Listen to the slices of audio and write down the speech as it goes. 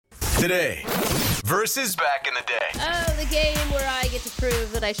Today versus back in the day. Oh, the game where I get to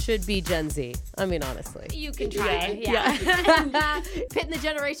prove that I should be Gen Z. I mean, honestly. You can try. Yeah. Pitting the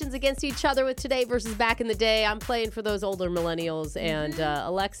generations against each other with today versus back in the day. I'm playing for those older millennials. And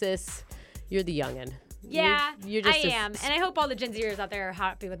Alexis, you're the youngin'. Yeah, you're just I am. And I hope all the Gen Zers out there are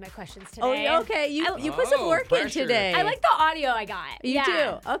happy with my questions today. Oh, yeah, okay. You put some work in today. I like the audio I got. You do?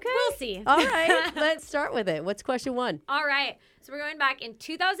 Okay. We'll see. All right. Let's start with it. What's question one? All right. So we're going back in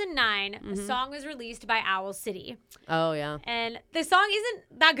 2009. A song was released by Owl City. Oh, yeah. And the song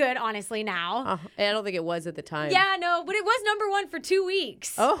isn't that good, honestly, now. I don't think it was at the time. Yeah, no, but it was #1 for 2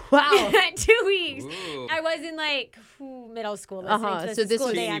 weeks. Oh, wow. 2 weeks. Ooh. I was in middle school listening to So this school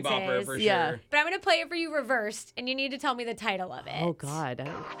was Teeny bopper dances. for Yeah. sure. But I'm going to play it for you reversed, and you need to tell me the title of it. Oh, God.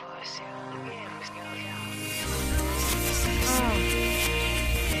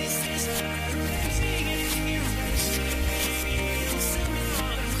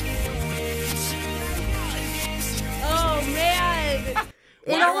 Oh, man.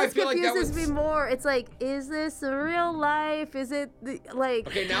 Why It do I always feel like that confuses was- me more. It's like, is this real life? Is it like?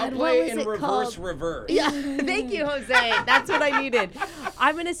 Okay, now God, play what in was it reverse. called? Yeah, thank you, Jose. That's what I needed.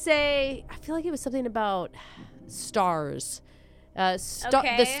 I'm gonna say, I feel like it was something about stars.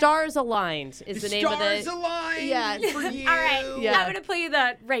 Okay. The stars aligned is the name of Stars the. aligned Yeah. for you. All right, Yeah. I'm going to play you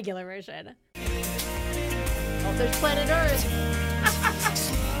the regular version. Oh, there's planet Earth.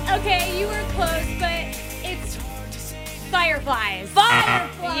 Okay, you were close, but it's Fireflies.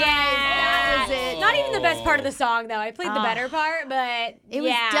 Fireflies. Yeah. That was it. Not even the best part of the song, though. I played the better part, but It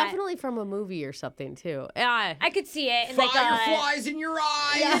was definitely from a movie or something too. Yeah. I could see it in like Fireflies in your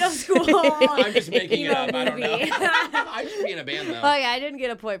eyes. middle school. I'm just making it emo up. I don't know. movie. I should be in a band though. Oh yeah, I didn't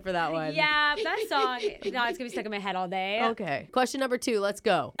get a point for that one. Yeah, that song, no, it's going to be stuck in my head all day. Okay. Question number 2. Let's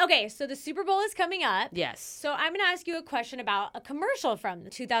go. Okay, so the Super Bowl is coming up. Yes. So I'm going to ask you a question about a commercial from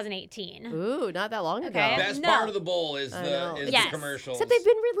 2018. Ooh, not that long ago. Okay. Best No. part of the bowl is know. the Yes. commercials. Except they've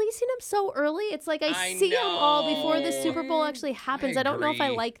been releasing them so early. It's like I see them all before the know. Super Bowl actually happens. I don't know if I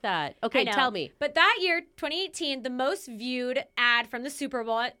agree. like that. I Okay, know. tell me. But that year, 2018, the most viewed ad from the Super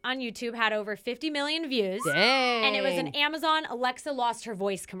Bowl on YouTube had over 50 million views. Dang. And it was an Amazon Alexa lost her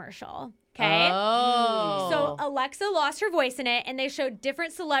voice commercial. Okay? Oh. So Alexa lost her voice in it, and they showed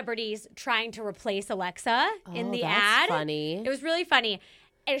different celebrities trying to replace Alexa in the that's ad. funny. It was really funny.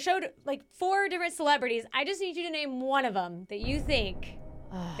 And it showed like 4 different celebrities. I just need you to name one of them that you think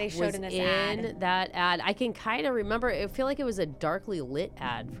they showed was in this in ad. that ad. I can kind of remember. I feel like it was a darkly lit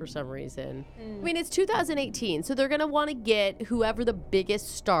ad for some reason. I mean, it's 2018, so they're gonna want to get whoever the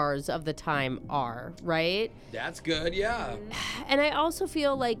biggest stars of the time are, right? That's good, yeah. And I also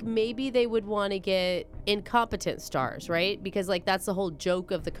feel like maybe they would want to get incompetent stars, right? Because like that's the whole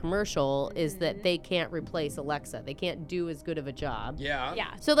joke of the commercial is that they can't replace Alexa. They can't do as good of a job. Yeah.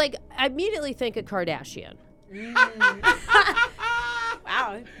 Yeah. So like I immediately think of Kardashian.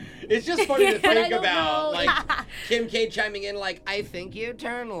 Wow. It's just funny to I think don't about, know. like Kim K chiming in, like, I think you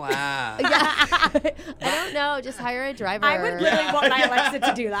turn left. I don't know. Just hire a driver. I would really want my Alexa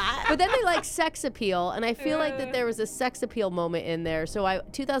to do that. But then they like sex appeal, and I feel like that there was a sex appeal moment in there. So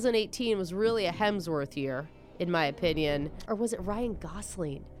 2018 was really a Hemsworth year, in my opinion. Or was it Ryan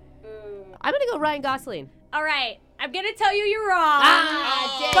Gosling? I'm gonna go Ryan Gosling. All right. I'm going to tell you you're wrong.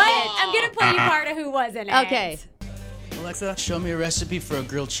 Dang But it. I'm going to play you part of who was in it. Okay. Alexa, show me a recipe for a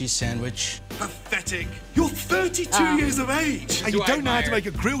grilled cheese sandwich. Pathetic. You're 32 years of age. And Do you I don't know how to admire. make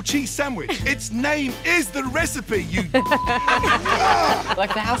a grilled cheese sandwich. Its name is the recipe, you...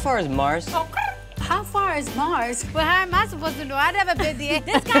 Alexa, how far is Mars? How far is Mars? Well, how am I supposed to know? I've never been there.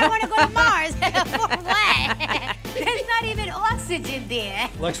 This guy want to go to Mars. For what? There's not even oxygen there.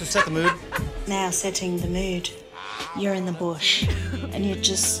 Alexa, set the mood. Now setting the mood. You're in the bush and you're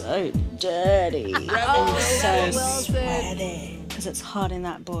just so dirty. So sweaty. Because it's hot in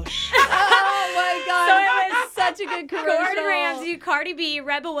that bush. Oh my God. So it was such a good commercial. Gordon Ramsay, Cardi B,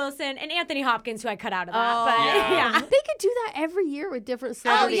 Rebel Wilson, and Anthony Hopkins, who I cut out of that. Oh, But Yeah. They could do that every year with different Oh,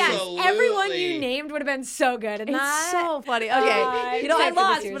 celebrities. yes. Absolutely. Everyone you named would have been so good in It's that. so funny. Okay. I'm you know, I excited to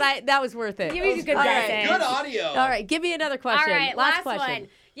lost, see but that was worth it. Give me a good All guess. right. Good audio. All right, give me another All question. right, last last question. one.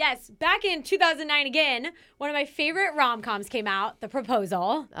 Yes, back in 2009 again, one of my favorite rom-coms came out, The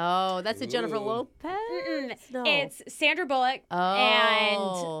Proposal. Oh, that's a Jennifer Ooh. Lopez? No. It's Sandra Bullock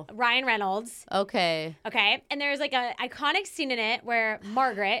Oh. and Ryan Reynolds. Okay. Okay, and there's like an iconic scene in it where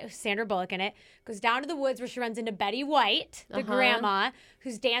Margaret, who's Sandra Bullock in it, goes down to the woods where she runs into Betty White, the grandma,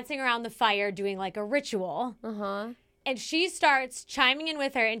 who's dancing around the fire doing like a ritual. Uh-huh. And she starts chiming in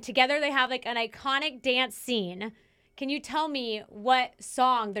with her, and together they have like an iconic dance scene. Can you tell me what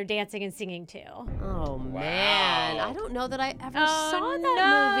song they're dancing and singing to? Oh, man. I don't know that I ever saw that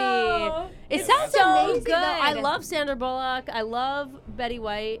no. It It's sounds so amazing. good. Though. I love Sandra Bullock. I love Betty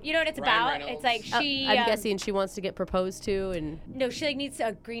White. You know what it's Ryan about? Reynolds. It's like she. I'm guessing she wants to get proposed to, and No, she like needs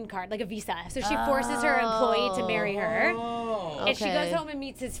a green card, like a visa. So she forces her employee to marry her. Oh. And she Okay. goes home and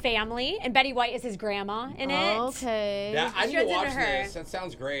meets his family. And Betty White is his grandma in it. okay. Yeah, I need to Turns into watch her. this. That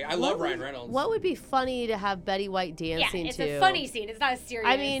sounds great. I love Ryan Reynolds. What would be funny to have Betty White Yeah, dancing it's to? a funny scene. It's not a serious.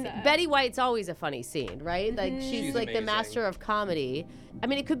 I mean, Betty White's always a funny scene, right? Like she's like the amazing. master of comedy. I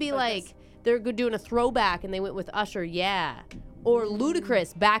mean, it could be like they're doing a throwback and they went with Usher, yeah, or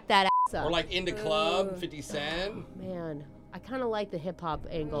Ludacris, back that ass up. Or like Into Club, 50 Cent. Man, I kind of like the hip hop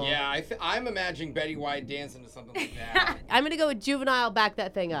angle. Yeah, I'm imagining Betty White dancing to something like that. I'm gonna go with Juvenile, back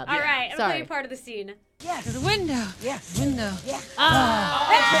that thing up. All right, I'm Sorry. gonna be part of the scene. To the window. Yes. Window. Yeah,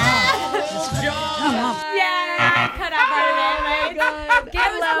 cut out part of it. Like,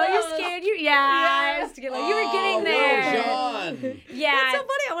 get low. You scared? Yes. Get low. You were getting there. Little John. Yeah. That's so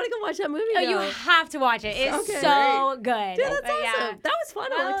funny. I want to go watch that movie. Oh, now. you have to watch it. It's Okay. so good. Dude, that's But awesome. yeah. That was fun,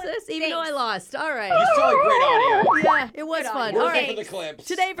 Well, Alexis. Even though I thanks. lost. All right. You still had great audio. Yeah, it was fun. All Worth it for right. the clips.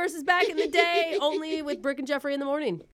 Today versus back in the day, only with Brooke and Jeffrey in the morning.